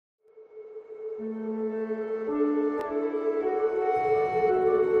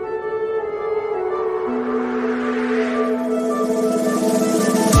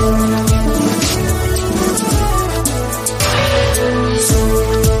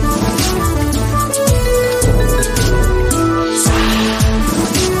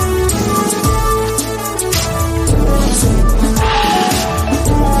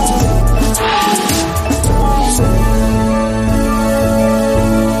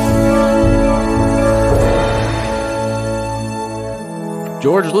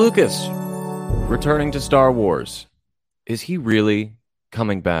George Lucas, returning to Star Wars. Is he really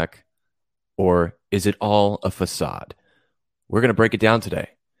coming back, or is it all a facade? We're going to break it down today,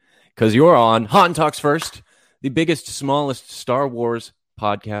 because you're on Han Talks First, the biggest, smallest Star Wars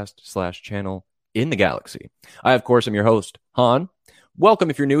podcast / channel in the galaxy. I, of course, am your host, Han. Welcome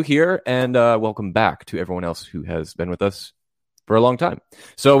if you're new here, and welcome back to everyone else who has been with us for a long time.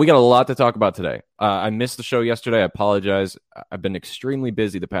 So we got a lot to talk about today. I missed the show yesterday. I apologize. I've been extremely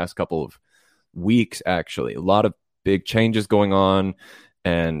busy the past couple of weeks, actually. A lot of big changes going on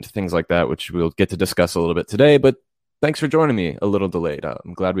and things like that, which we'll get to discuss a little bit today. But thanks for joining me a little delayed.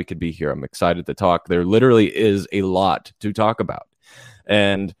 I'm glad we could be here. I'm excited to talk. There literally is a lot to talk about.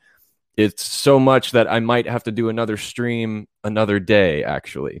 And it's so much that I might have to do another stream another day,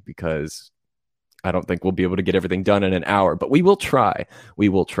 actually, because I don't think we'll be able to get everything done in an hour, but we will try. We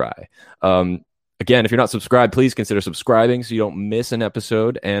will try. Again, if you're not subscribed, please consider subscribing so you don't miss an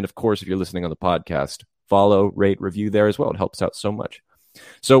episode. And of course, if you're listening on the podcast, follow, rate, review there as well. It helps out so much.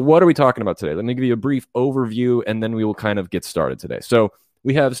 So what are we talking about today? Let me give you a brief overview, and then we will kind of get started today. So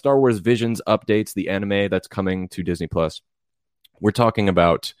we have Star Wars Visions updates, the anime that's coming to Disney+. We're talking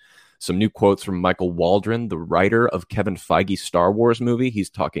about some new quotes from Michael Waldron, the writer of Kevin Feige's Star Wars movie. He's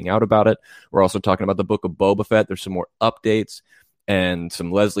talking out about it. We're also talking about the Book of Boba Fett. There's some more updates and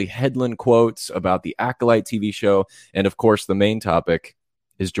some Leslie Headland quotes about the Acolyte TV show. And of course, the main topic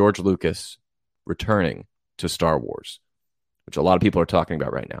is George Lucas returning to Star Wars, which a lot of people are talking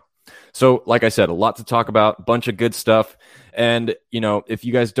about right now. So, like I said, a lot to talk about, a bunch of good stuff. And, you know, if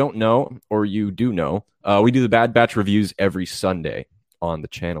you guys don't know, or you do know, we do the Bad Batch reviews every Sunday on the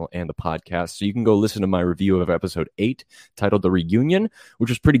channel and the podcast. So you can go listen to my review of episode 8 titled The Reunion, which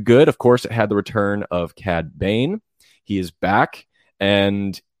was pretty good. Of course, it had the return of Cad Bane. He is back,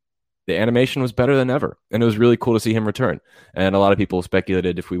 and the animation was better than ever. And it was really cool to see him return. And a lot of people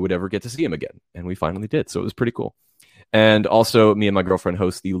speculated if we would ever get to see him again. And we finally did. So it was pretty cool. And also, me and my girlfriend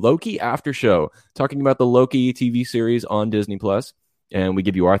host the Loki After Show, talking about the Loki TV series on Disney+. And we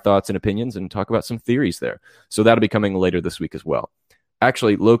give you our thoughts and opinions and talk about some theories there. So that'll be coming later this week as well.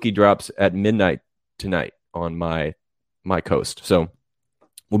 Actually, Loki drops at midnight tonight on my coast. So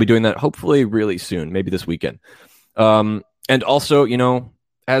we'll be doing that hopefully really soon, maybe this weekend. And also, you know,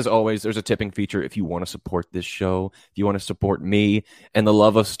 as always, there's a tipping feature if you want to support this show, if you want to support me and the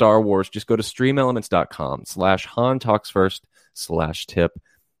love of Star Wars. Just go to streamelements.com/HanTalksFirst/tip.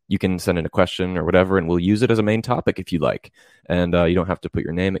 You can send in a question or whatever, and we'll use it as a main topic if you like. And you don't have to put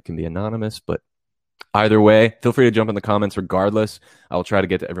your name. It can be anonymous, but either way, feel free to jump in the comments regardless. I will try to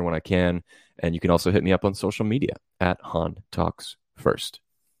get to everyone I can. And you can also hit me up on social media at Han Talks First.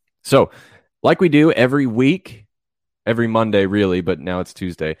 So, like we do every week, every Monday really, but now it's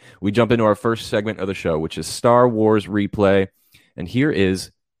Tuesday, we jump into our first segment of the show, which is Star Wars Replay. And here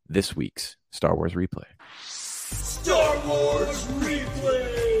is this week's Star Wars Replay. Star Wars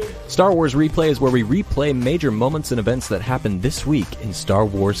Replay! Star Wars Replay is where we replay major moments and events that happened this week in Star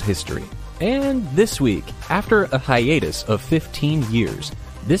Wars history. And this week, after a hiatus of 15 years,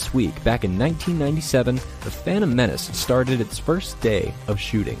 this week, back in 1997, The Phantom Menace started its first day of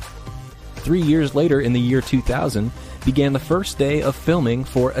shooting. 3 years later, in the year 2000, began the first day of filming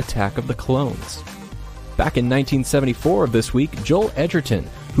for Attack of the Clones. Back in 1974 of this week, Joel Edgerton,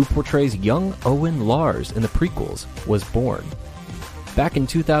 who portrays young Owen Lars in the prequels, was born. Back in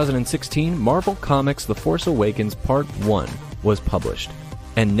 2016, Marvel Comics' The Force Awakens Part 1 was published.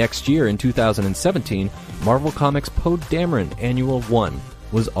 And next year, in 2017, Marvel Comics' Poe Dameron Annual 1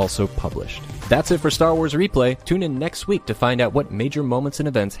 was also published. That's it for Star Wars Replay. Tune in next week to find out what major moments and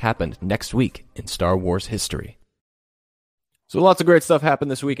events happened next week in Star Wars history. So lots of great stuff happened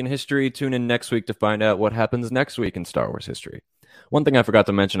this week in history. Tune in next week to find out what happens next week in Star Wars history. One thing I forgot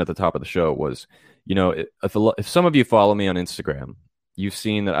to mention at the top of the show was, you know, if some of you follow me on Instagram, you've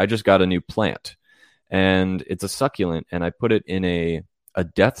seen that I just got a new plant. And it's a succulent, and I put it in a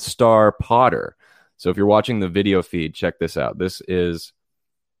Death Star potter. So if you're watching the video feed, check this out. This is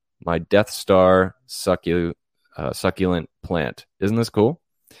my Death Star succulent plant. Isn't this cool?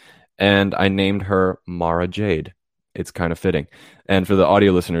 And I named her Mara Jade. it's kind of fitting. And for the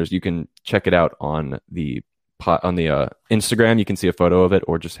audio listeners, you can check it out on the Instagram. You can see a photo of it,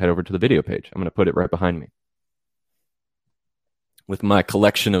 or just head over to the video page. I'm going to put it right behind me with my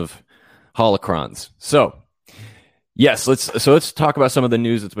collection of holocrons. So, yes, let's talk about some of the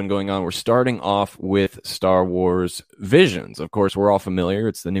news that's been going on. We're starting off with Star Wars Visions. Of course, we're all familiar.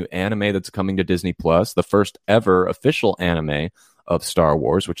 It's the new anime that's coming to Disney Plus, the first ever official anime of Star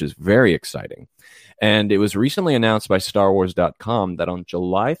Wars, which is very exciting. And it was recently announced by StarWars.com that on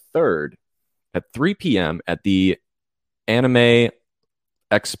July 3rd at 3 p.m. at the Anime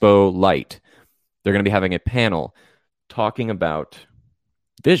Expo Light, they're going to be having a panel talking about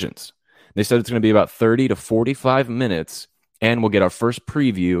Visions. They said it's going to be about 30 to 45 minutes, and we'll get our first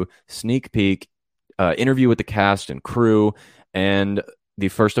preview, sneak peek, interview with the cast and crew, and the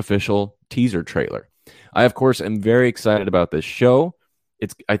first official teaser trailer. I, of course, am very excited about this show.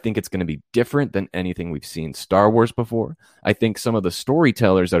 I think it's going to be different than anything we've seen Star Wars before. I think some of the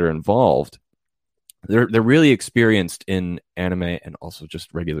storytellers that are involved, they're really experienced in anime and also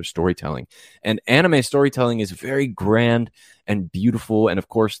just regular storytelling. And anime storytelling is very grand and beautiful. And of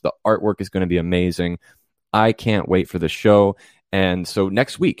course, the artwork is going to be amazing. I can't wait for the show. And so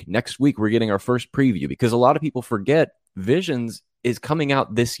next week, we're getting our first preview, because a lot of people forget Visions is coming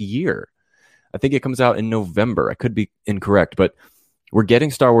out this year. I think it comes out in November. I could be incorrect, but we're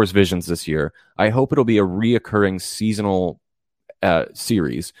getting Star Wars Visions this year. I hope it'll be a reoccurring seasonal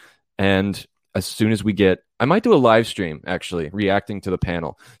series. And as soon as we get, I might do a live stream actually reacting to the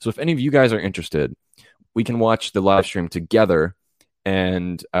panel. So if any of you guys are interested, we can watch the live stream together,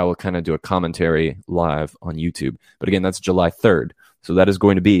 and I will kind of do a commentary live on YouTube. But again, that's July 3rd. So that is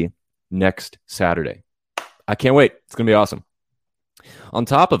going to be next Saturday. I can't wait. It's going to be awesome. On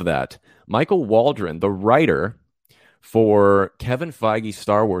top of that, Michael Waldron, the writer for Kevin Feige's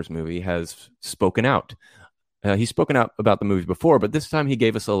Star Wars movie, has spoken out. He's spoken out about the movie before, but this time he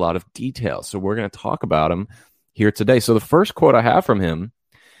gave us a lot of details. So we're going to talk about him here today. So the first quote I have from him,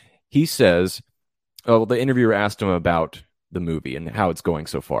 he says, the interviewer asked him about the movie and how it's going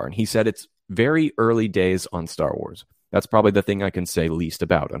so far. And he said it's very early days on Star Wars. That's probably the thing I can say least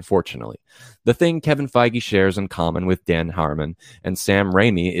about, unfortunately. The thing Kevin Feige shares in common with Dan Harmon and Sam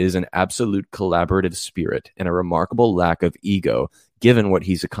Raimi is an absolute collaborative spirit and a remarkable lack of ego, given what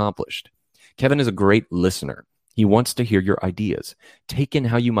he's accomplished. Kevin is a great listener. He wants to hear your ideas, take in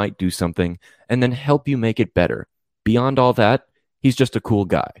how you might do something, and then help you make it better. Beyond all that, he's just a cool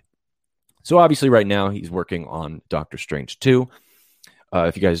guy. So obviously right now he's working on Doctor Strange 2.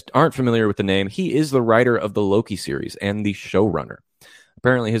 If you guys aren't familiar with the name, he is the writer of the Loki series and the showrunner.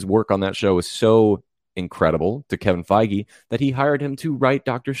 Apparently his work on that show is so incredible to Kevin Feige that he hired him to write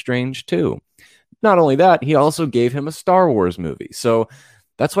Doctor Strange 2. Not only that, he also gave him a Star Wars movie. So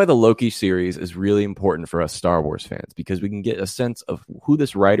that's why the Loki series is really important for us Star Wars fans, because we can get a sense of who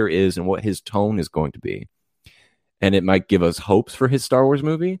this writer is and what his tone is going to be. And it might give us hopes for his Star Wars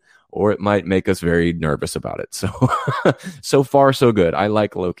movie, or it might make us very nervous about it. So, so far, so good. I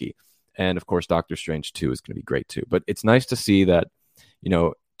like Loki. And of course, Doctor Strange 2 is going to be great too. But it's nice to see that,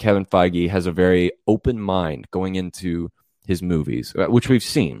 Kevin Feige has a very open mind going into his movies, which we've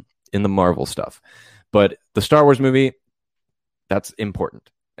seen in the Marvel stuff. But the Star Wars movie, that's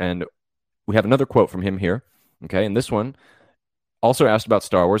important. And we have another quote from him here. Okay. And this one also asked about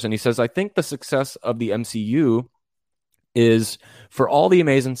Star Wars. And he says, I think the success of the MCU is for all the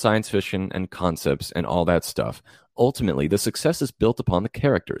amazing science fiction and concepts and all that stuff. Ultimately, the success is built upon the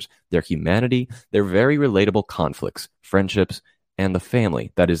characters, their humanity, their very relatable conflicts, friendships, and the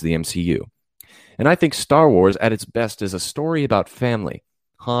family that is the MCU. And I think Star Wars at its best is a story about family.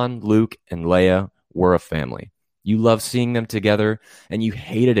 Han, Luke, and Leia were a family. You love seeing them together, and you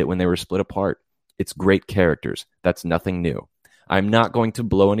hated it when they were split apart. It's great characters. That's nothing new. I'm not going to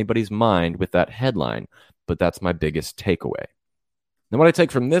blow anybody's mind with that headline, but that's my biggest takeaway. And what I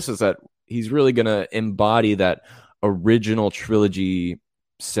take from this is that he's really going to embody that original trilogy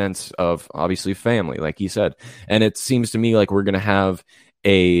sense of obviously family, like he said. And it seems to me like we're going to have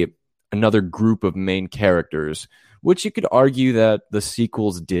another group of main characters, which you could argue that the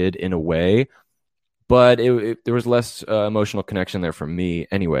sequels did in a way, but there was less emotional connection there for me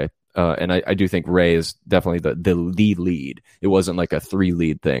anyway. And I do think Rey is definitely the lead. It wasn't like a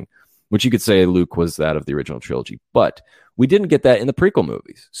 3-lead thing, which you could say Luke was that of the original trilogy. But we didn't get that in the prequel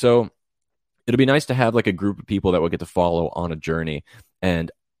movies. So it'll be nice to have like a group of people that we'll get to follow on a journey.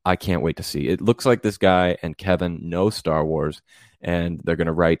 And I can't wait to see. It looks like this guy and Kevin know Star Wars, and they're going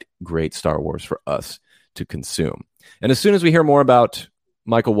to write great Star Wars for us to consume. And as soon as we hear more about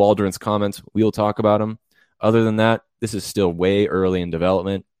Michael Waldron's comments, we'll talk about them. Other than that, this is still way early in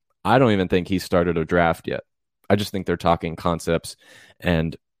development. I don't even think he started a draft yet. I just think they're talking concepts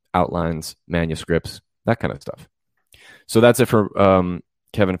and outlines, manuscripts, that kind of stuff. So that's it for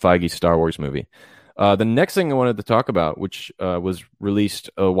Kevin Feige's Star Wars movie. The next thing I wanted to talk about, which was released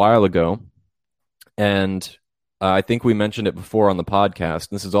a while ago, and I think we mentioned it before on the podcast,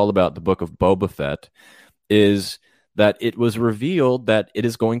 this is all about the book of Boba Fett, is that it was revealed that it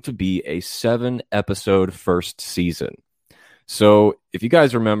is going to be a 7-episode first season. So if you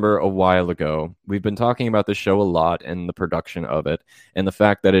guys remember a while ago, we've been talking about the show a lot and the production of it, and the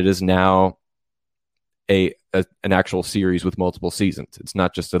fact that it is now an actual series with multiple seasons. It's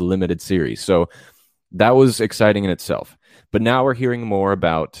not just a limited series. So that was exciting in itself. But now we're hearing more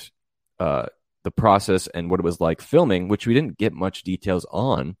about the process and what it was like filming, which we didn't get much details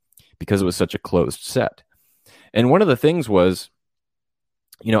on because it was such a closed set. And one of the things was,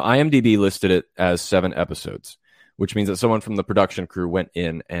 IMDb listed it as 7 episodes, which means that someone from the production crew went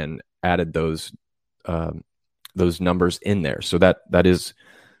in and added those numbers in there. So that is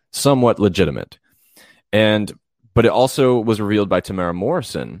somewhat legitimate. But it also was revealed by Tamara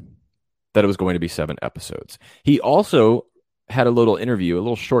Morrison that it was going to be 7 episodes. He also had a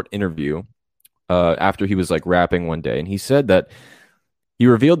little short interview after he was like rapping one day. And he said that he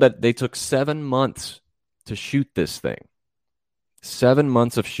revealed that they took 7 months to shoot this thing. 7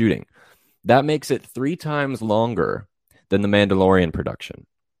 months of shooting. That makes it 3 times longer than the Mandalorian production.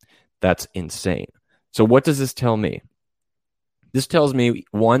 That's insane. So what does this tell me? This tells me,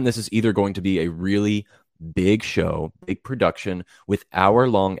 one, this is either going to be a really big show, big production with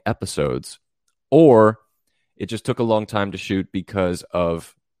hour-long episodes, or it just took a long time to shoot because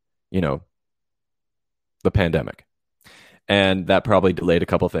of, the pandemic. And that probably delayed a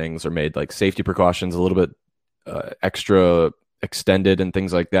couple things or made like safety precautions a little bit extra extended and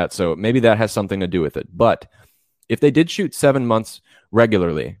things like that. So maybe that has something to do with it. But if they did shoot 7 months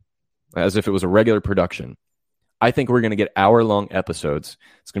regularly, as if it was a regular production, I think we're going to get hour-long episodes.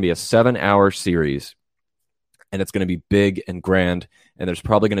 It's going to be a 7-hour series, and it's going to be big and grand, and there's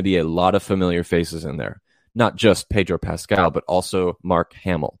probably going to be a lot of familiar faces in there. Not just Pedro Pascal, but also Mark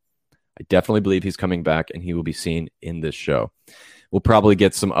Hamill. I definitely believe he's coming back, and he will be seen in this show. We'll probably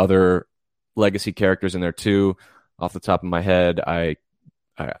get some other legacy characters in there too. Off the top of my head, I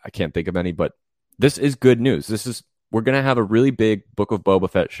can't think of any, but this is good news. We're going to have a really big Book of Boba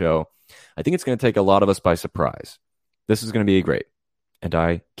Fett show. I think it's going to take a lot of us by surprise. This is going to be great, and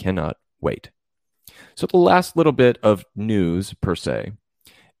I cannot wait. So the last little bit of news, per se,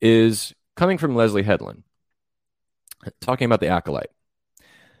 is coming from Leslie Headland, talking about The Acolyte.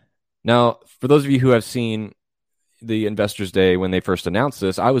 Now, for those of you who have seen the Investors Day when they first announced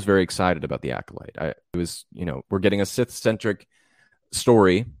this, I was very excited about The Acolyte. We're getting a Sith-centric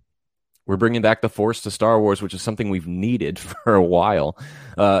story. We're bringing back the Force to Star Wars, which is something we've needed for a while,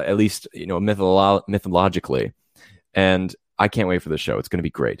 at least, mythologically. And I can't wait for the show. It's going to be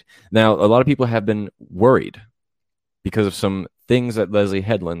great. Now, a lot of people have been worried because of some things that Leslie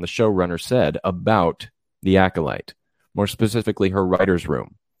Headland, the showrunner, said about The Acolyte, more specifically her writer's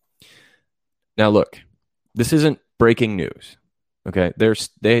room. Now, look, this isn't breaking news, okay?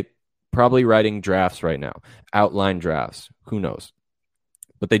 They probably writing drafts right now, outline drafts, who knows?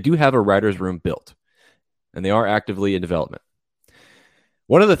 But they do have a writer's room built, and they are actively in development.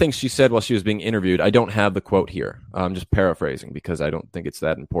 One of the things she said while she was being interviewed, I don't have the quote here. I'm just paraphrasing because I don't think it's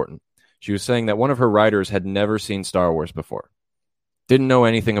that important. She was saying that one of her writers had never seen Star Wars before, didn't know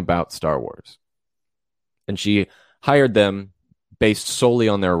anything about Star Wars, and she hired them based solely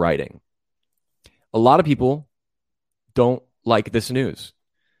on their writing. A lot of people don't like this news.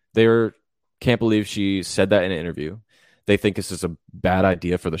 They can't believe she said that in an interview. They think this is a bad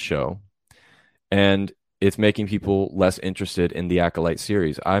idea for the show. And it's making people less interested in the Acolyte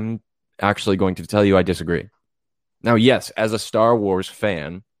series. I'm actually going to tell you I disagree. Now, yes, as a Star Wars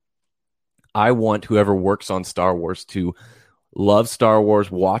fan, I want whoever works on Star Wars to love Star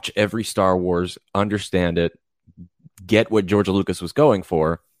Wars, watch every Star Wars, understand it, get what George Lucas was going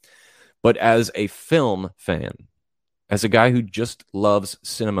for. But as a film fan, as a guy who just loves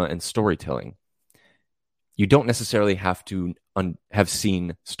cinema and storytelling, you don't necessarily have to have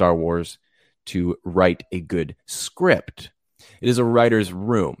seen Star Wars to write a good script. It is a writer's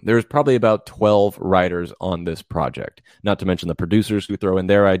room. There's probably about 12 writers on this project, not to mention the producers who throw in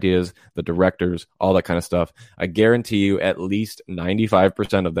their ideas, the directors, all that kind of stuff. I guarantee you at least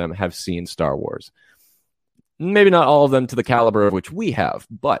 95% of them have seen Star Wars. Maybe not all of them to the caliber of which we have,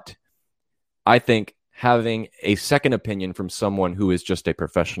 but I think having a second opinion from someone who is just a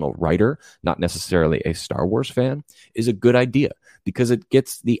professional writer, not necessarily a Star Wars fan, is a good idea because it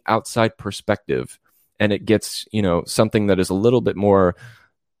gets the outside perspective and it gets, something that is a little bit more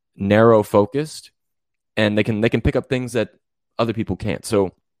narrow focused and they can pick up things that other people can't.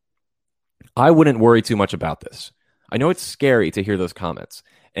 So I wouldn't worry too much about this. I know it's scary to hear those comments,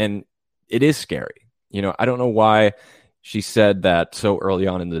 and it is scary. I don't know why she said that so early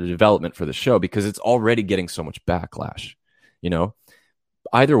on in the development for the show, because it's already getting so much backlash.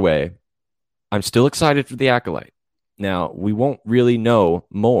 Either way, I'm still excited for The Acolyte. Now, we won't really know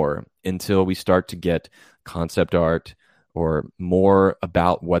more until we start to get concept art or more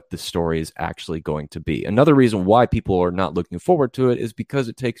about what the story is actually going to be. Another reason why people are not looking forward to it is because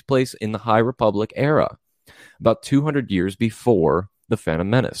it takes place in the High Republic era, about 200 years before The Phantom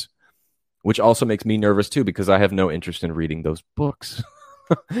Menace, which also makes me nervous too, because I have no interest in reading those books.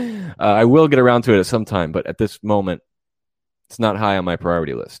 I will get around to it at some time, but at this moment, it's not high on my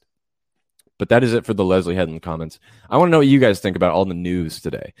priority list. But that is it for the Leslie Headland comments. I want to know what you guys think about all the news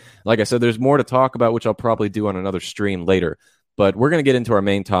today. Like I said, there's more to talk about, which I'll probably do on another stream later. But we're going to get into our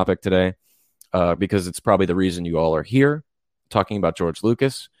main topic today because it's probably the reason you all are here, talking about George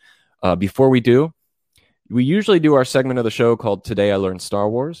Lucas. Before we do, we usually do our segment of the show called Today I Learned Star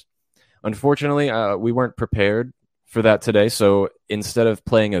Wars. Unfortunately, we weren't prepared for that today. So instead of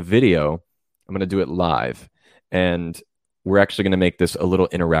playing a video, I'm going to do it live. And we're actually going to make this a little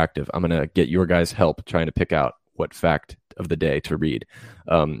interactive. I'm going to get your guys' help trying to pick out what fact of the day to read.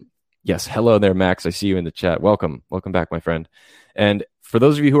 Yes, hello there, Max. I see you in the chat. Welcome. Welcome back, my friend. And for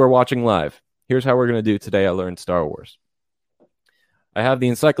those of you who are watching live, here's how we're going to do Today I Learned Star Wars. I have the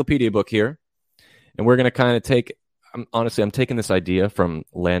encyclopedia book here, and we're going to kind of take, I'm taking this idea from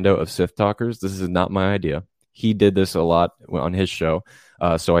Lando of Sith Talkers. This is not my idea. He did this a lot on his show,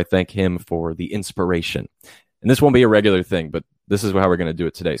 so I thank him for the inspiration. And this won't be a regular thing, but this is how we're going to do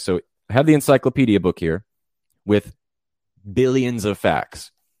it today. So I have the encyclopedia book here with billions of facts.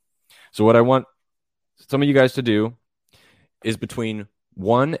 So what I want some of you guys to do is between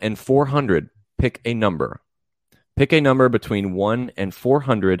 1 and 400, pick a number. Pick a number between 1 and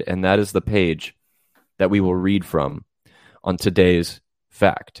 400, and that is the page that we will read from on today's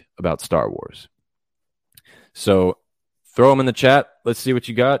fact about Star Wars. So throw them in the chat. Let's see what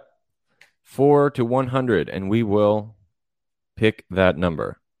you got. 4 to 100, and we will pick that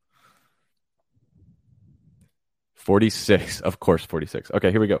number. 46. Of course, 46.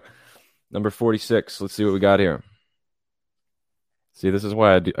 Okay, here we go. Number 46. Let's see what we got here. See, this is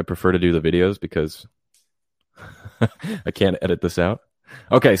why I prefer to do the videos, because I can't edit this out.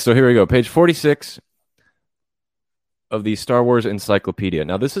 Okay, so here we go. Page 46 of the Star Wars Encyclopedia.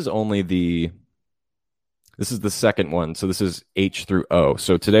 Now, this is the second one, so this is H through O.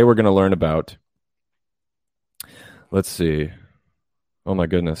 So today we're going to learn about, let's see. Oh my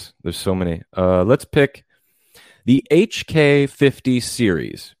goodness, there's so many. Let's pick the HK50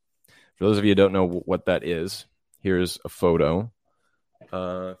 series. For those of you who don't know what that is, here's a photo.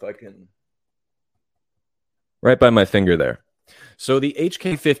 If I can, right by my finger there. So the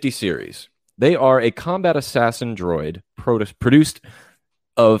HK50 series, they are a combat assassin droid produced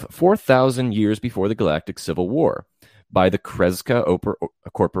of 4,000 years before the Galactic Civil War by the Kreska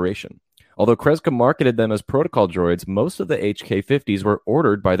Corporation. Although Kreska marketed them as protocol droids, most of the HK-50s were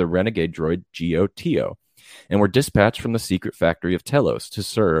ordered by the renegade droid GOTO and were dispatched from the secret factory of Telos to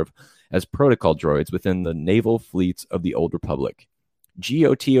serve as protocol droids within the naval fleets of the Old Republic.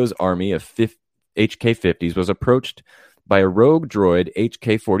 GOTO's army of HK-50s was approached by a rogue droid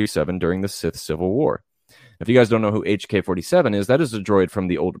HK-47 during the Sith Civil War. If you guys don't know who HK-47 is, that is a droid from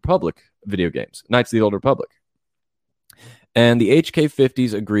the Old Republic video games, Knights of the Old Republic. And the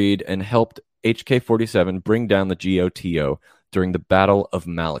HK-50s agreed and helped HK-47 bring down the GOTO during the Battle of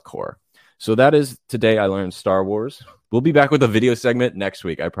Malachor. So that is Today I Learned Star Wars. We'll be back with a video segment next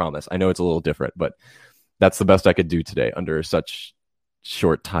week, I promise. I know it's a little different, but that's the best I could do today under such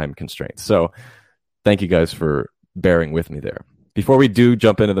short time constraints. So thank you guys for bearing with me there. Before we do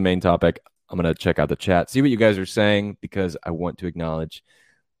jump into the main topic, I'm going to check out the chat, see what you guys are saying, because I want to acknowledge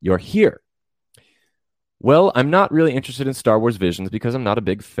you're here. Well, I'm not really interested in Star Wars Visions because I'm not a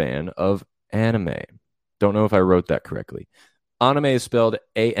big fan of anime. Don't know if I wrote that correctly. Anime is spelled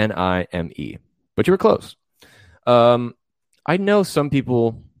A-N-I-M-E, but you were close. I know some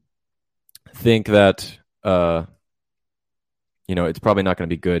people think that, it's probably not going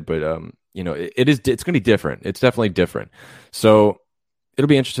to be good, but, it's going to be different. It's definitely different. So it'll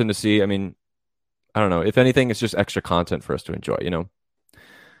be interesting to see. I mean, I don't know. If anything, it's just extra content for us to enjoy,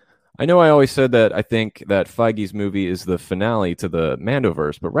 I know I always said that I think that Feige's movie is the finale to the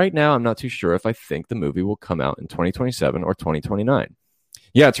Mandoverse, but right now I'm not too sure if I think the movie will come out in 2027 or 2029.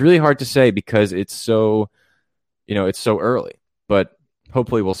 Yeah, it's really hard to say because it's so, it's so early, but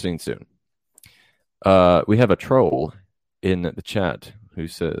hopefully we'll see soon. We have a troll in the chat who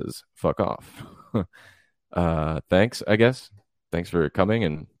says, fuck off. Thanks, I guess. Thanks for coming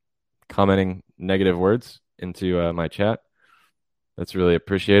and commenting negative words into my chat. That's really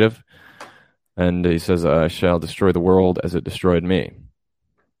appreciative. And he says, I shall destroy the world as it destroyed me.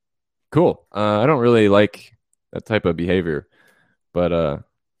 Cool. I don't really like that type of behavior, but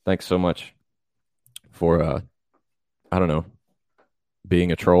thanks so much for, I don't know,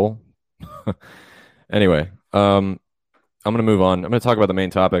 being a troll. Anyway, I'm going to move on. I'm going to talk about the main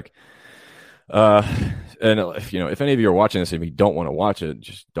topic. And if any of you are watching this, if you don't want to watch it,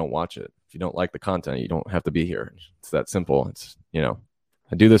 just don't watch it. If you don't like the content, you don't have to be here. It's that simple. It's,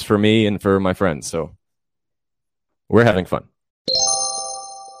 I do this for me and for my friends. So we're having fun.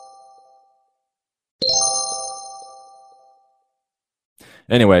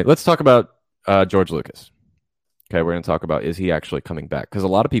 Anyway, let's talk about George Lucas. Okay, we're going to talk about, is he actually coming back? Because a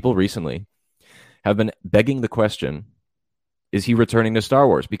lot of people recently have been begging the question, is he returning to Star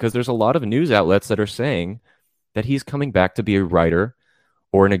Wars? Because there's a lot of news outlets that are saying that he's coming back to be a writer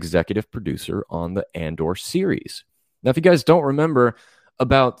or an executive producer on the Andor series. Now, if you guys don't remember,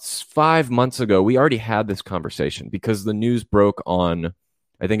 about 5 months ago, we already had this conversation because the news broke on,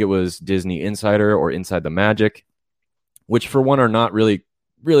 I think it was Disney Insider or Inside the Magic, which for one are not really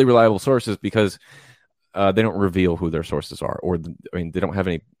reliable sources because they don't reveal who their sources are, or they don't have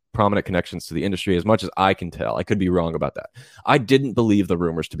any prominent connections to the industry as much as I can tell. I could be wrong about that. I didn't believe the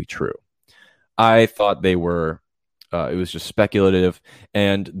rumors to be true. I thought they were, it was just speculative,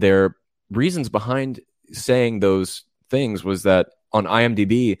 and their reasons behind saying those things was that on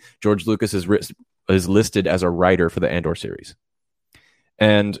IMDb, George Lucas is listed as a writer for the Andor series.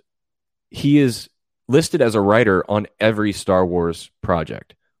 And he is listed as a writer on every Star Wars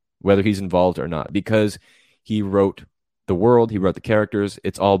project, whether he's involved or not, because he wrote the world, he wrote the characters.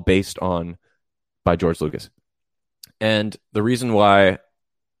 It's all based on by George Lucas. And the reason why,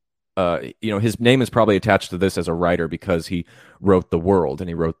 his name is probably attached to this as a writer because he wrote the world and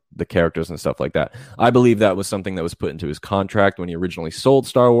he wrote the characters and stuff like that. I believe that was something that was put into his contract when he originally sold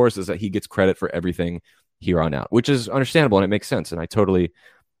Star Wars, is that he gets credit for everything here on out, which is understandable and it makes sense. And I totally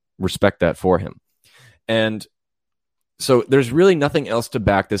respect that for him. And so there's really nothing else to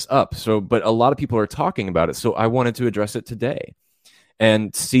back this up. But a lot of people are talking about it. So I wanted to address it today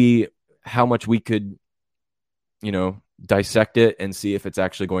and see how much we could, dissect it and see if it's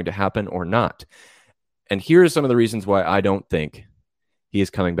actually going to happen or not. And here are some of the reasons why I don't think he is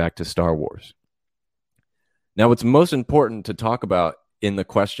coming back to Star Wars. Now, what's most important to talk about in the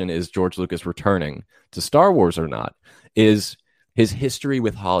question, is George Lucas returning to Star Wars or not, is his history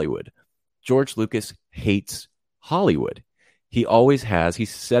with Hollywood. George Lucas hates Hollywood. He always has. He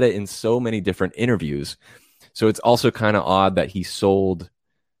said it in so many different interviews. So it's also kind of odd that he sold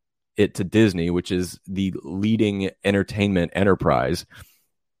it to Disney, which is the leading entertainment enterprise,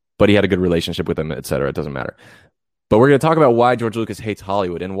 but he had a good relationship with them, etc. It doesn't matter. But we're going to talk about why George Lucas hates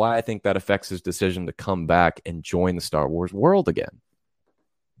Hollywood and why I think that affects his decision to come back and join the Star Wars world again.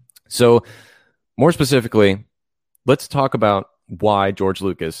 So more specifically, let's talk about why George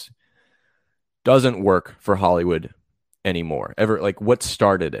Lucas doesn't work for Hollywood anymore. What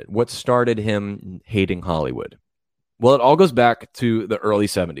started it? What started him hating Hollywood? Well, it all goes back to the early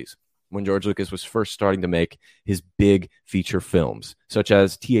 70s when George Lucas was first starting to make his big feature films, such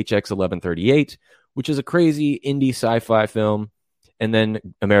as THX 1138, which is a crazy indie sci-fi film, and then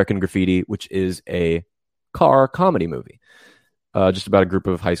American Graffiti, which is a car comedy movie, just about a group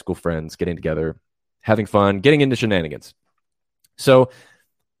of high school friends getting together, having fun, getting into shenanigans. So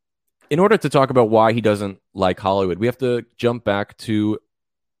in order to talk about why he doesn't like Hollywood, we have to jump back to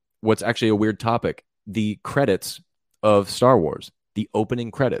what's actually a weird topic, the credits of Star Wars, the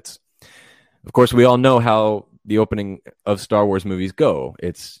opening credits. Of course, we all know how the opening of Star Wars movies go.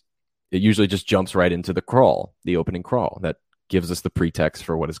 It usually just jumps right into the opening crawl that gives us the pretext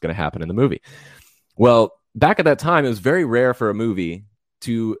for what is going to happen in the movie. Well, back at that time, it was very rare for a movie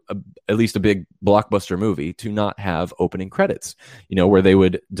at least a big blockbuster movie, to not have opening credits, where they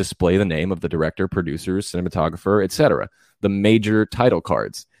would display the name of the director, producers, cinematographer, etc., the major title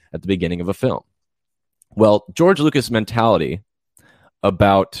cards at the beginning of a film. Well, George Lucas' mentality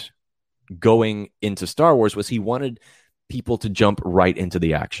about going into Star Wars was he wanted people to jump right into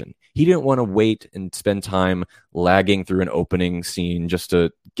the action. He didn't want to wait and spend time lagging through an opening scene just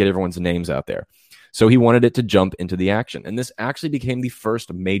to get everyone's names out there. So he wanted it to jump into the action. And this actually became the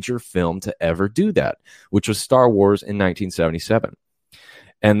first major film to ever do that, which was Star Wars in 1977.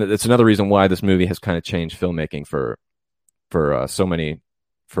 And that's another reason why this movie has kind of changed filmmaking for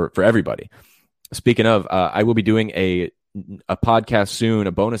everybody. Speaking of, I will be doing a podcast soon,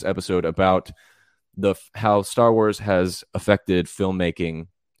 a bonus episode about how Star Wars has affected filmmaking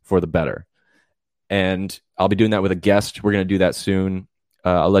for the better. And I'll be doing that with a guest. We're going to do that soon.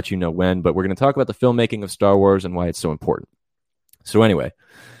 I'll let you know when, but we're going to talk about the filmmaking of Star Wars and why it's so important. So anyway,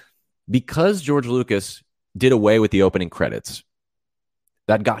 because George Lucas did away with the opening credits,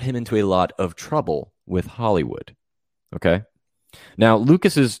 that got him into a lot of trouble with Hollywood. Okay? Now,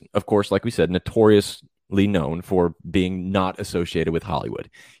 Lucas is, of course, like we said, notoriously known for being not associated with Hollywood.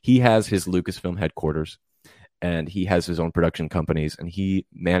 He has his Lucasfilm headquarters, and he has his own production companies, and he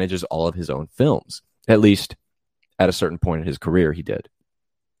manages all of his own films. At least at a certain point in his career, he did.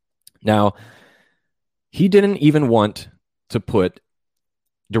 Now, he didn't even want to put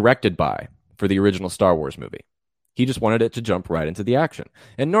directed by for the original Star Wars movie. He just wanted it to jump right into the action.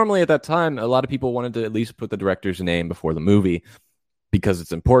 And normally at that time, a lot of people wanted to at least put the director's name before the movie because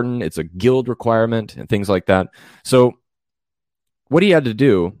it's important. It's a guild requirement and things like that. So what he had to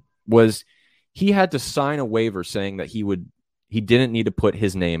do was he had to sign a waiver saying that he didn't need to put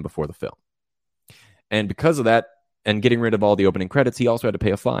his name before the film. And because of that, and getting rid of all the opening credits, he also had to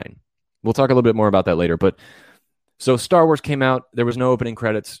pay a fine. We'll talk a little bit more about that later. But so Star Wars came out. There was no opening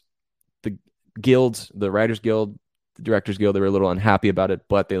credits. The guilds, the Writers Guild, the Directors Guild, they were a little unhappy about it,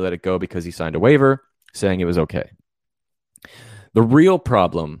 but they let it go because he signed a waiver saying it was okay. The real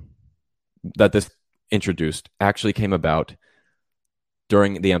problem that this introduced actually came about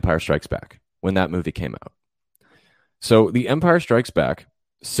during The Empire Strikes Back, when that movie came out. So The Empire Strikes Back,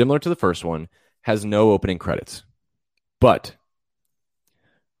 similar to the first one, has no opening credits. But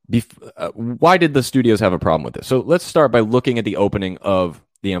why did the studios have a problem with this? So let's start by looking at the opening of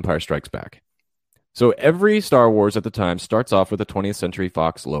The Empire Strikes Back. So every Star Wars at the time starts off with a 20th Century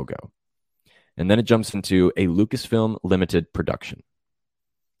Fox logo. And then it jumps into a Lucasfilm Limited production.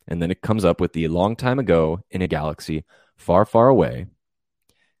 And then it comes up with the long time ago in a galaxy far, far away.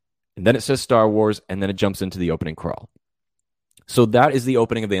 And then it says Star Wars, and then it jumps into the opening crawl. So that is the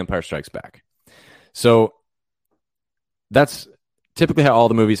opening of The Empire Strikes Back. So that's typically how all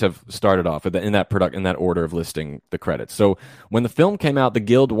the movies have started off in that order of listing the credits. So when the film came out, the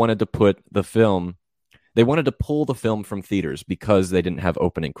Guild wanted to pull the film from theaters because they didn't have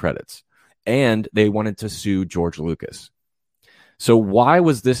opening credits, and they wanted to sue George Lucas. So why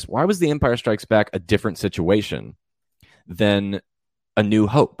was The Empire Strikes Back a different situation than A New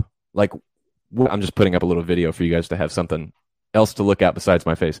Hope? Like, I'm just putting up a little video for you guys to have something else to look at besides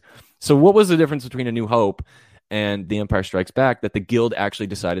my face. So what was the difference between A New Hope and The Empire Strikes Back that the Guild actually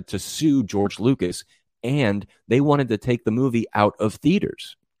decided to sue George Lucas, and they wanted to take the movie out of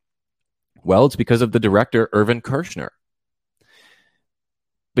theaters? Well, it's because of the director, Irvin Kershner.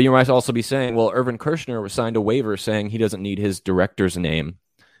 But you might also be saying, well, Irvin Kershner signed a waiver saying he doesn't need his director's name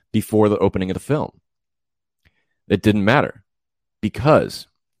before the opening of the film. It didn't matter, because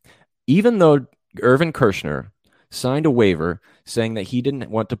even though Irvin Kershner signed a waiver saying that he didn't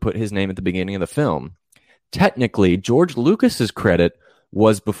want to put his name at the beginning of the film, technically, George Lucas's credit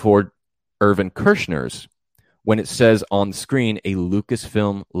was before Irvin Kershner's when it says on the screen, a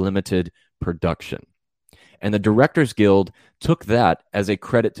Lucasfilm Limited production. And the Directors Guild took that as a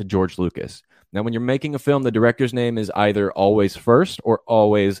credit to George Lucas. Now, when you're making a film, the director's name is either always first or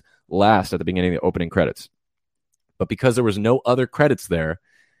always last at the beginning of the opening credits. But because there was no other credits there,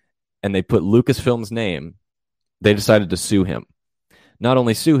 and they put Lucasfilm's name, they decided to sue him. Not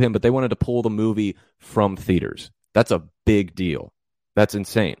only sue him, but they wanted to pull the movie from theaters. That's a big deal. That's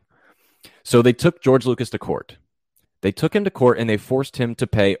insane. So they took George Lucas to court. They took him to court, and they forced him to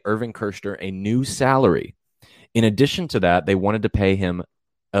pay Irvin Kershner a new salary. In addition to that, they wanted to pay him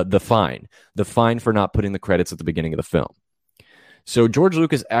the fine for not putting the credits at the beginning of the film. So George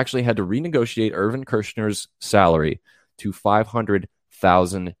Lucas actually had to renegotiate Irvin Kershner's salary to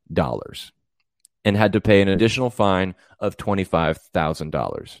 $500,000 and had to pay an additional fine of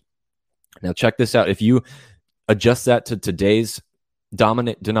 $25,000. Now check this out. If you adjust that to today's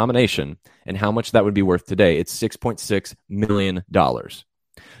denomination and how much that would be worth today, it's $6.6 million.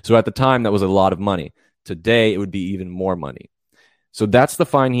 So at the time, that was a lot of money. Today, it would be even more money. So that's the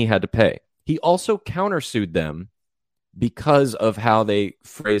fine he had to pay. He also countersued them because of how they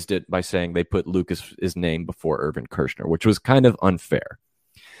phrased it by saying they put Lucas's name before Irvin Kershner, which was kind of unfair.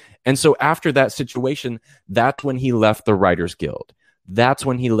 And so after that situation, that's when he left the Writers Guild. That's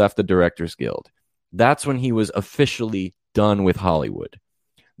when he left the Directors Guild. That's when he was officially done with Hollywood.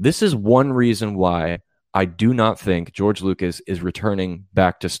 This is one reason why I do not think George Lucas is returning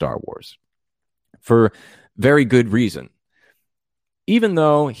back to Star Wars. For very good reason. Even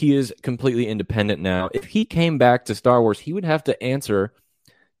though he is completely independent now, if he came back to Star Wars, he would have to answer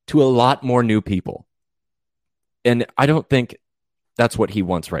to a lot more new people. And I don't think that's what he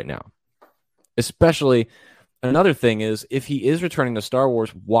wants right now. Especially, another thing is, if he is returning to Star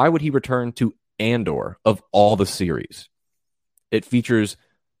Wars, why would he return to Andor of all the series. It features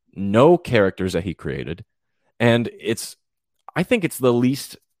no characters that he created, and I think it's the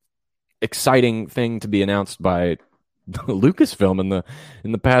least exciting thing to be announced by Lucasfilm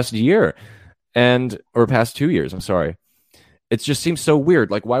in the past year or past 2 years. I'm sorry. It just seems so weird.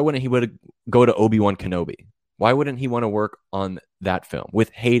 Like, why wouldn't he go to Obi-Wan Kenobi? Why wouldn't he want to work on that film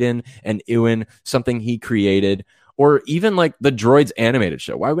with Hayden and Ewan, something he created, or even like the Droids animated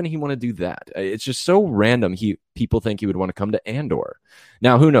show? Why wouldn't he want to do that? It's just so random. People think he would want to come to Andor.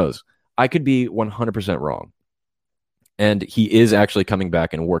 Now, who knows? I could be 100% wrong. And he is actually coming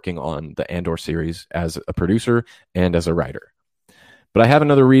back and working on the Andor series as a producer and as a writer. But I have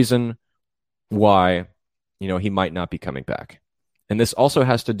another reason why, he might not be coming back. And this also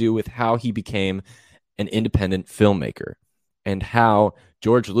has to do with how he became an independent filmmaker and how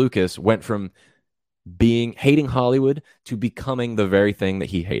George Lucas went from hating Hollywood to becoming the very thing that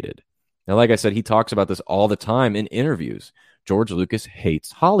he hated. Now, like I said, he talks about this all the time in interviews. George Lucas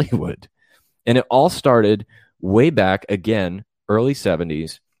hates Hollywood. And it all started way back, again, early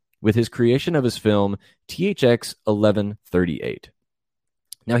 70s, with his creation of his film THX 1138.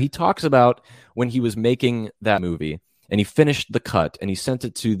 Now, he talks about when he was making that movie and he finished the cut and he sent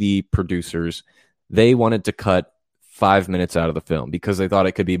it to the producers. They wanted to cut 5 minutes out of the film because they thought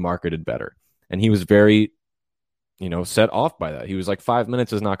it could be marketed better. And he was very, set off by that. He was like, 5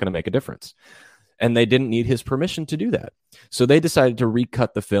 minutes is not going to make a difference. And they didn't need his permission to do that. So they decided to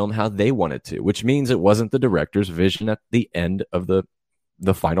recut the film how they wanted to, which means it wasn't the director's vision at the end of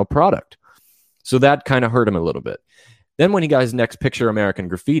the final product. So that kind of hurt him a little bit. Then when he got his next picture, American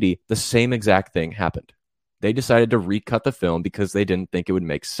Graffiti, the same exact thing happened. They decided to recut the film because they didn't think it would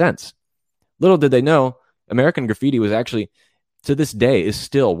make sense. Little did they know, American Graffiti was actually, to this day, is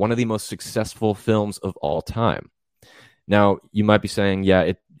still one of the most successful films of all time. Now, you might be saying, yeah,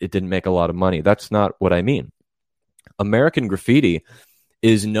 it didn't make a lot of money. That's not what I mean. American Graffiti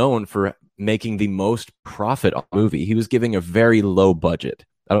is known for making the most profit on a movie. He was giving a very low budget.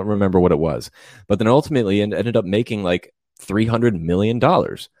 I don't remember what it was. But then ultimately it ended up making like $300 million.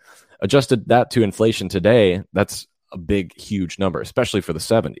 Adjusted that to inflation today, that's a big, huge number, especially for the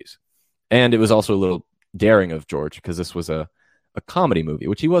 70s. And it was also a little daring of George because this was a comedy movie,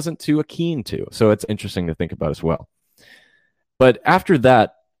 which he wasn't too keen to. So it's interesting to think about as well. But after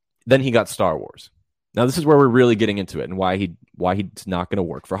that, then he got Star Wars. Now, this is where we're really getting into it and why he's not going to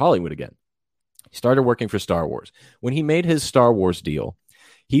work for Hollywood again. He started working for Star Wars. When he made his Star Wars deal,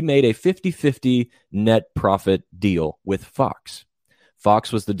 he made a 50-50 net profit deal with Fox.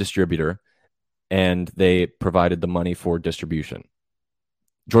 Fox was the distributor, and they provided the money for distribution.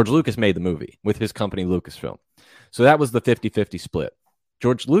 George Lucas made the movie with his company, Lucasfilm. So that was the 50-50 split.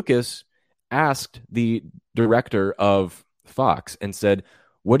 George Lucas asked the director of Fox and said,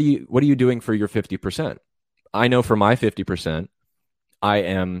 what are you doing for your 50%? I know for my 50%, I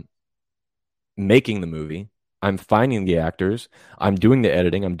am making the movie. I'm finding the actors. I'm doing the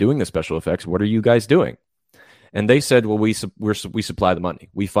editing. I'm doing the special effects. What are you guys doing? And they said, well, we supply the money.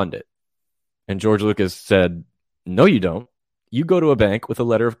 We fund it. And George Lucas said, no, you don't. You go to a bank with a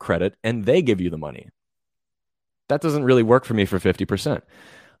letter of credit and they give you the money. That doesn't really work for me for 50%.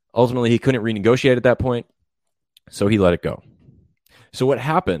 Ultimately, he couldn't renegotiate at that point, so he let it go. So what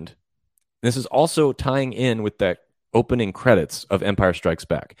happened, this is also tying in with that opening credits of Empire Strikes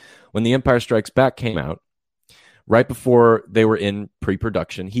Back. When The Empire Strikes Back came out, right before they were in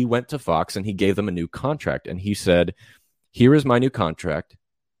pre-production, he went to Fox and he gave them a new contract. And he said, here is my new contract.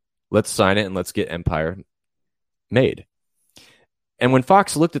 Let's sign it and let's get Empire made. And when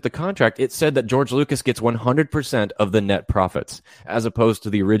Fox looked at the contract, it said that George Lucas gets 100% of the net profits, as opposed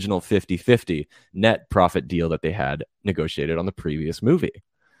to the original 50-50 net profit deal that they had negotiated on the previous movie.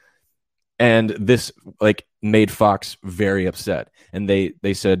 And this made Fox very upset. And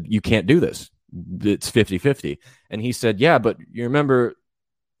they said, you can't do this. It's 50-50. And he said, yeah, but you remember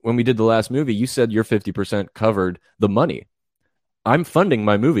when we did the last movie, you said your 50% covered the money. I'm funding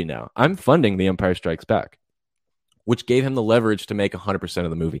my movie now. I'm funding The Empire Strikes Back, which gave him the leverage to make 100% of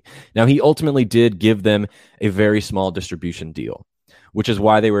the movie. Now, he ultimately did give them a very small distribution deal, which is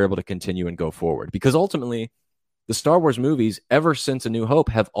why they were able to continue and go forward. Because ultimately, the Star Wars movies, ever since A New Hope,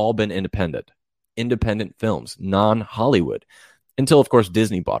 have all been independent films, non-Hollywood, until, of course,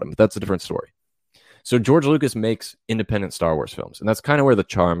 Disney bought them. But that's a different story. So George Lucas makes independent Star Wars films, and that's kind of where the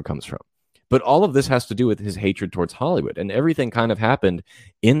charm comes from. But all of this has to do with his hatred towards Hollywood, and everything kind of happened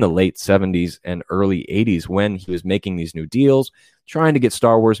in the late 70s and early 80s when he was making these new deals, trying to get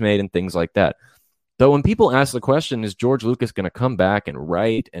Star Wars made and things like that. Though when people ask the question, is George Lucas going to come back and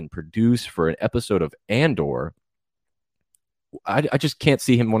write and produce for an episode of Andor? I just can't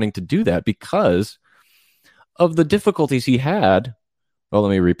see him wanting to do that because of the difficulties he had. Well, let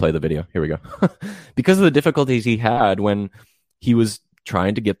me replay the video. Here we go. Because of the difficulties he had when he was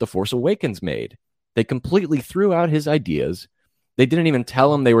trying to get The Force Awakens made. They completely threw out his ideas. They didn't even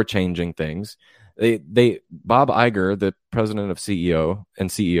tell him they were changing things. Bob Iger, the president of CEO and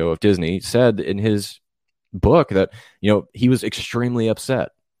CEO of Disney, said in his book that, he was extremely upset,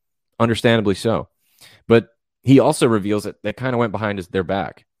 understandably so. But he also reveals that they kind of went behind their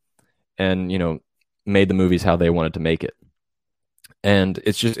back and, made the movies how they wanted to make it. And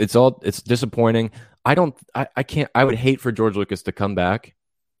it's disappointing. I would hate for George Lucas to come back,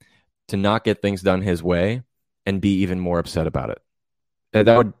 to not get things done his way, and be even more upset about it.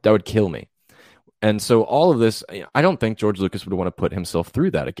 That would kill me. And so all of this, I don't think George Lucas would want to put himself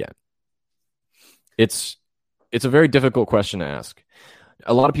through that again. It's a very difficult question to ask.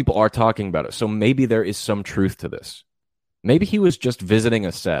 A lot of people are talking about it, so maybe there is some truth to this. Maybe he was just visiting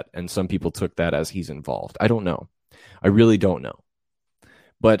a set, and some people took that as he's involved. I don't know. I really don't know.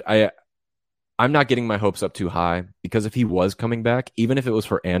 But I'm not getting my hopes up too high, because if he was coming back, even if it was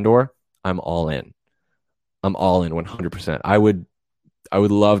for Andor, I'm all in. I'm all in 100%. I would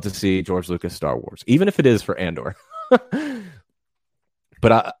love to see George Lucas Star Wars, even if it is for Andor.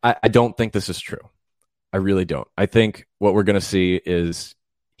 But I don't think this is true. I really don't. I think what we're going to see is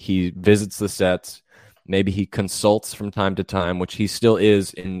he visits the sets. Maybe he consults from time to time, which he still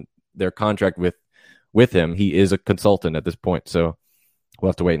is in their contract with him. He is a consultant at this point. So we'll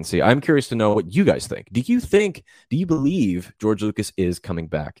have to wait and see. I'm curious to know what you guys think. Do you believe George Lucas is coming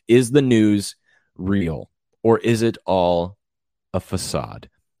back? Is the news real, or is it all a facade?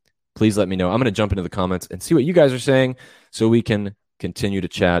 Please let me know. I'm going to jump into the comments and see what you guys are saying so we can continue to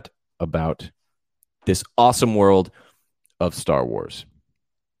chat about this awesome world of Star Wars.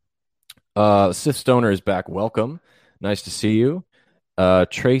 Sith Stoner is back. Welcome. Nice to see you.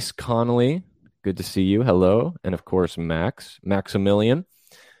 Trace Connolly, good to see you. Hello. And of course, Maximilian.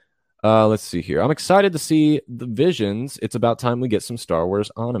 Let's see here. I'm excited to see the Visions. It's about time we get some Star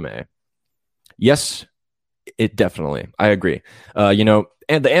Wars anime. Yes, it definitely. I agree.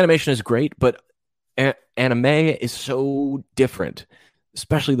 And the animation is great, but anime is so different,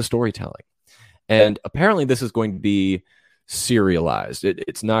 especially the storytelling. And apparently this is going to be serialized.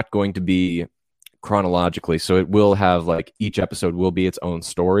 It's not going to be chronologically. So it will have each episode will be its own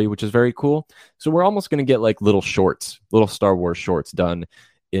story, which is very cool. So we're almost going to get little Star Wars shorts done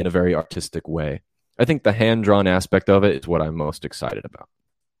in a very artistic way. I think the hand-drawn aspect of it is what I'm most excited about.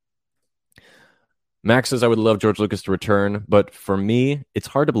 Max says, I would love George Lucas to return, but for me, it's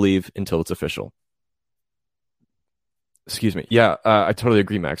hard to believe until it's official. Excuse me. Yeah, I totally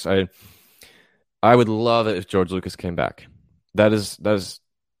agree, Max. I would love it if George Lucas came back. That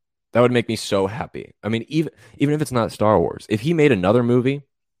would make me so happy. I mean, even if it's not Star Wars, if he made another movie,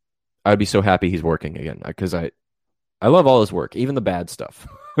 I'd be so happy he's working again, because I love all his work, even the bad stuff.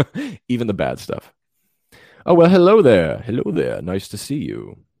 Even the bad stuff. Oh, well, hello there. Hello there. Nice to see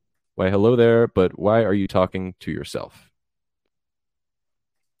you. Why, hello there, but why are you talking to yourself?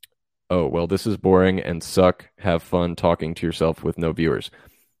 Oh, well, this is boring and suck. Have fun talking to yourself with no viewers.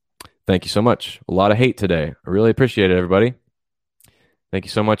 Thank you so much. A lot of hate today. I really appreciate it, everybody. Thank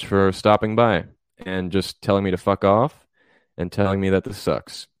you so much for stopping by and just telling me to fuck off and telling me that this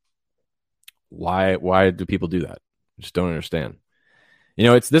sucks. Why do people do that? I just don't understand.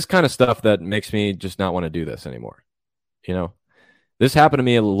 It's this kind of stuff that makes me just not want to do this anymore. This happened to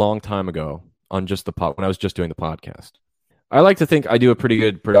me a long time ago on just when I was just doing the podcast. I like to think I do a pretty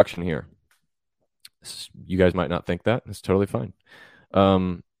good production here. You guys might not think that. It's totally fine.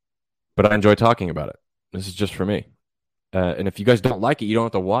 But I enjoy talking about it. This is just for me. And if you guys don't like it, you don't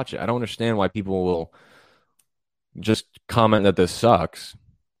have to watch it. I don't understand why people will just comment that this sucks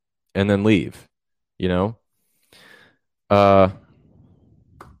and then leave. I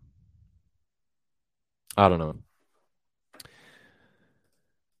don't know.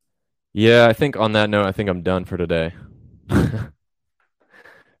 Yeah, I think on that note, I think I'm done for today.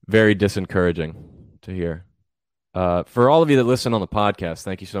 Very disencouraging to hear. For all of you that listen on the podcast,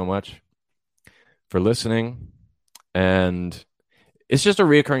 thank you so much for listening. And it's just a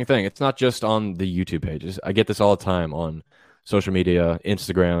reoccurring thing. It's not just on the YouTube pages. I get this all the time on social media,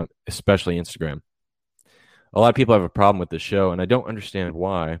 Instagram, especially Instagram. A lot of people have a problem with this show, and I don't understand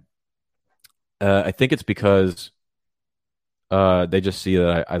why. I think it's because they just see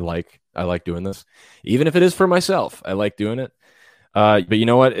that I like doing this, even if it is for myself. I like doing it. But you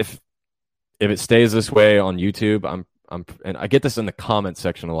know what? If it stays this way on YouTube, and I get this in the comment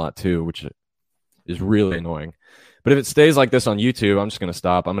section a lot too, which is really annoying. But if it stays like this on YouTube, I'm just going to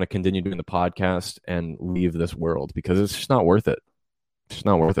stop. I'm going to continue doing the podcast and leave this world because it's just not worth it. It's just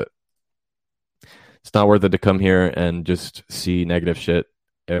not worth it. It's not worth it to come here and just see negative shit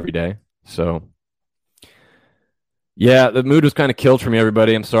every day. So, yeah, the mood was kind of killed for me,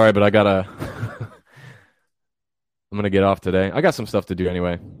 everybody. I'm sorry, but I'm going to get off today. I got some stuff to do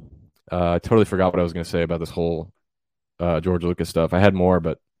anyway. I totally forgot what I was going to say about this whole George Lucas stuff. I had more,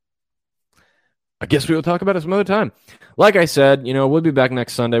 but I guess we will talk about it some other time. Like I said, we'll be back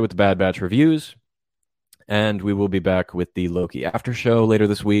next Sunday with the Bad Batch reviews, and we will be back with the Loki after show later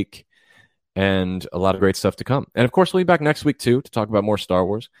this week, and a lot of great stuff to come. And of course, we'll be back next week too to talk about more Star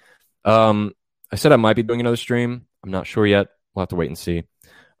Wars. I said I might be doing another stream. I'm not sure yet. We'll have to wait and see.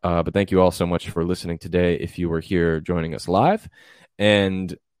 But thank you all so much for listening today. If you were here joining us live,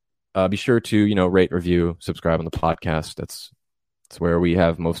 and be sure to rate, review, subscribe on the podcast. That's where we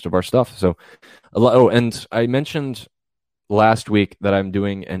have most of our stuff. So, and I mentioned last week that I'm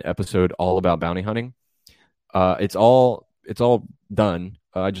doing an episode all about bounty hunting. It's all done.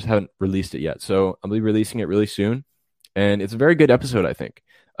 I just haven't released it yet. So I'll be releasing it really soon. And it's a very good episode, I think.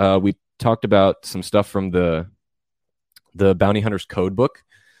 We talked about some stuff from the Bounty Hunters Code Book.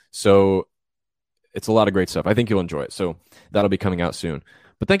 So it's a lot of great stuff. I think you'll enjoy it. So that'll be coming out soon.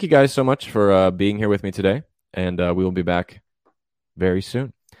 But thank you guys so much for being here with me today. And we will be back very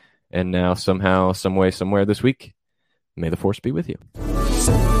soon. And now, somehow, some way, somewhere this week, may the Force be with you.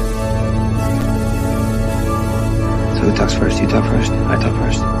 So who talks first? You talk first? I talk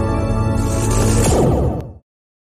first.